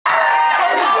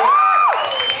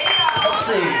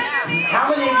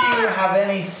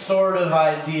sort of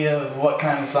idea of what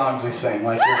kind of songs we sing?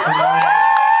 Like you're familiar?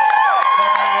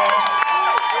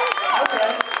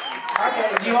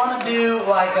 Okay. Do you want to do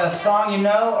like a song you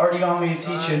know, or do you want me to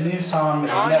teach you a new song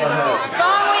that you've never heard?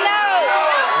 Song we know!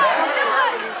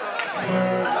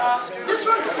 This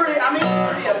one's pretty, I mean,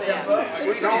 it's pretty up-tempo.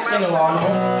 It's pretty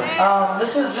sing-alongable.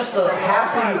 This is just a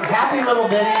happy little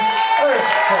ditty. Where's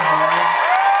Trevor?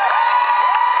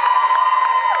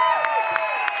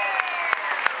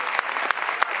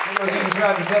 You can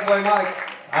try to step away, Mike.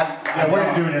 Yeah, we're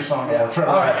not doing your song anymore.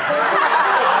 Trevor. All right.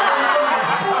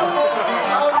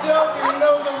 I'm joking. He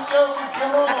knows I'm joking.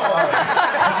 Come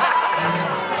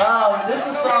on. This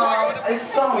is a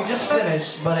song we just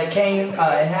finished, but it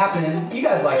happened. You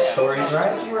guys like stories,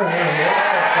 right? You were here.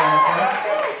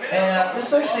 And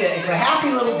this actually, it's a happy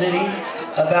little ditty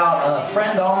about a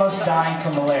friend almost dying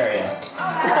from malaria.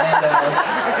 And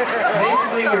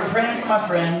basically, we were praying for my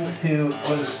friend who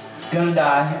was gonna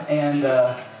die, and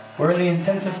we're in the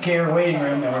intensive care waiting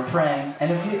room, and we're praying.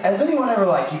 And has anyone ever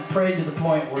you prayed to the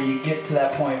point where you get to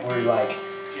that point where you're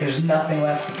there's nothing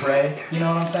left to pray? You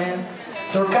know what I'm saying?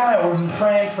 So we're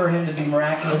praying for him to be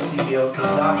miraculously healed, because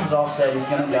the doctors all said he's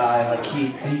gonna die.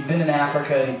 He'd been in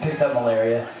Africa and he picked up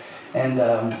malaria, and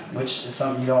which is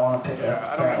something you don't want to pick up,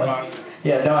 apparently.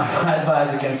 Yeah, no, I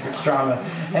advise against it strongly.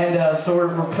 And so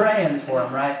we're praying for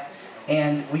him, right?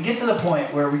 And we get to the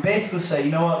point where we basically say,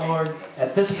 you know what, Lord,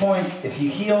 at this point, if you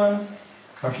heal him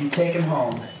or if you take him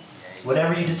home,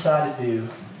 whatever you decide to do,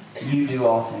 you do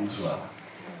all things well.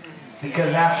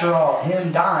 Because after all,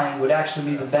 him dying would actually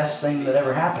be the best thing that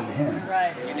ever happened to him.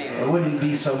 Right. It wouldn't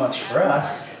be so much for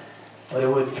us, but it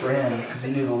would for him, because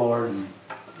he knew the Lord. And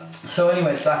so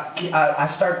anyway, I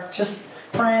start just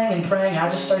praying and praying. I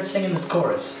just start singing this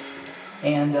chorus.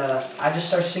 And I just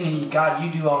start singing, God, you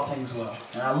do all things well.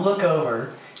 And I look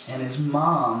over, and his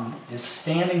mom is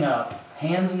standing up,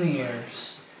 hands in the air,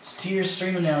 tears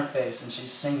streaming down her face, and she's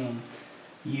singing,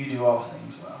 you do all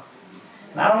things well.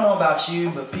 And I don't know about you,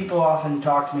 but people often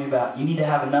talk to me about you need to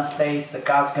have enough faith that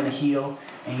God's going to heal,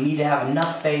 and you need to have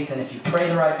enough faith, and if you pray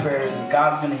the right prayers, then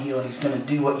God's going to heal, and he's going to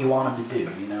do what you want him to do,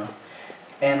 you know.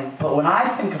 But when I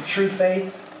think of true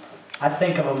faith, I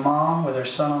think of a mom with her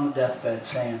son on the deathbed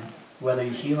saying, whether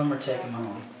you heal him or take him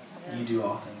home, you do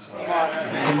all things well.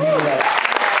 And to me, that's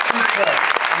true trust.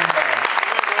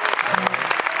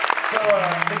 So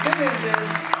the good news is,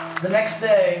 the next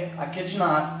day, I kid you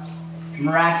not,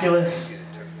 miraculous,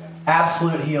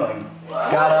 absolute healing.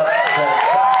 Got up, the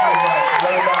doctors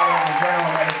wrote about it in the journal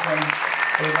of medicine.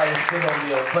 It was this big old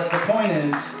deal. But the point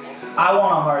is, I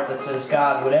want a heart that says,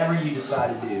 God, whatever you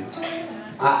decide to do,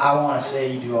 I want to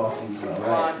say you do all things well,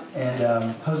 right?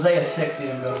 And Hosea 6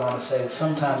 even goes on to say that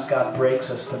sometimes God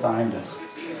breaks us to bind us.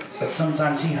 But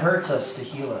sometimes he hurts us to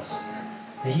heal us.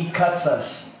 That he cuts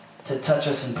us to touch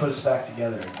us and put us back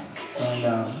together again.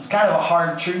 And it's kind of a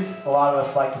hard truth. A lot of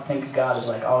us like to think of God as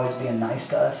always being nice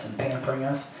to us and pampering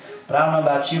us. But I don't know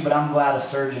about you, but I'm glad a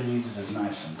surgeon uses his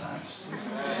knife sometimes.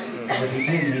 Because if he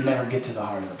didn't, he'd never get to the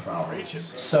heart of the problem.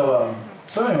 So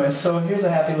anyway, here's a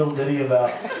happy little ditty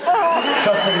about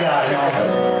trusting God.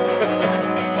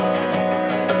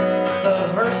 So the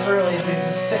verse really is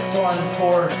just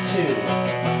 6-1-4-2.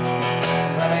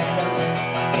 Does that make sense?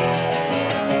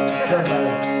 It does like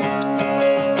this.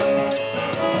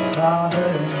 Father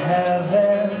in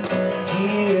heaven,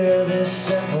 hear this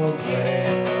simple prayer.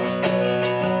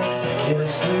 Get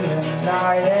us through the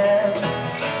night and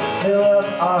fill up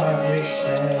our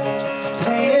despair.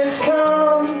 Pain has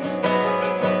come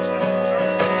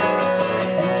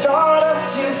and taught us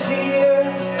to fear.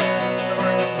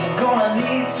 We're gonna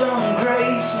need some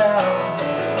grace now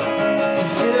to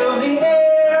fill the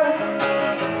air.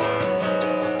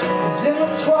 'Cause in the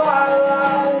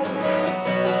twilight,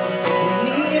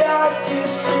 we need eyes to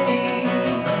see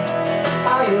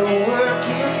how you're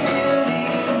working beauty,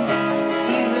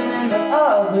 even in the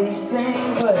ugly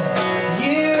things. But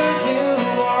you do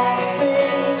all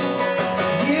things.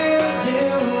 You do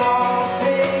all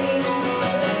things.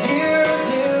 You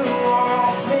do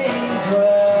all things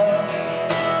well.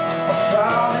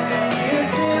 Father, you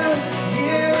do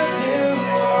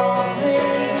all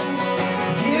things.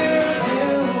 You do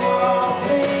all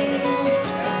things.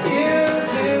 You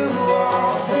do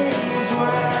all things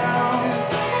well.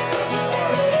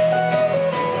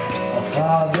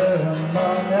 Father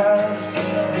among us,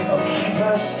 keep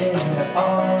us in your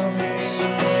arms.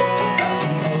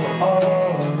 People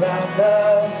all around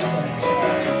us,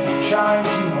 trying to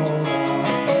hold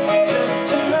on. Just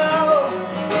to know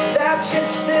that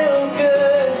you're still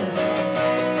good,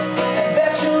 and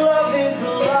that your love is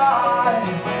alive.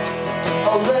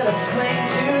 Oh, let us cling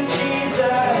to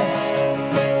Jesus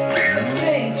and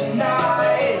sing to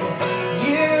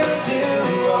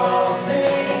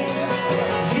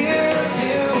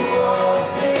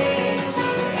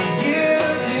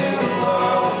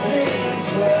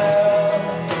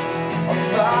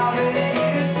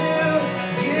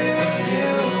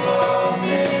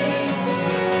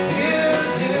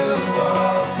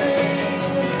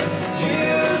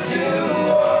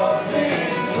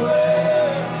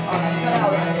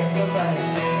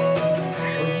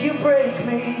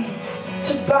me,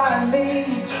 to bind me.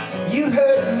 You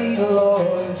hurt me,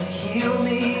 Lord, to heal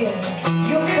me.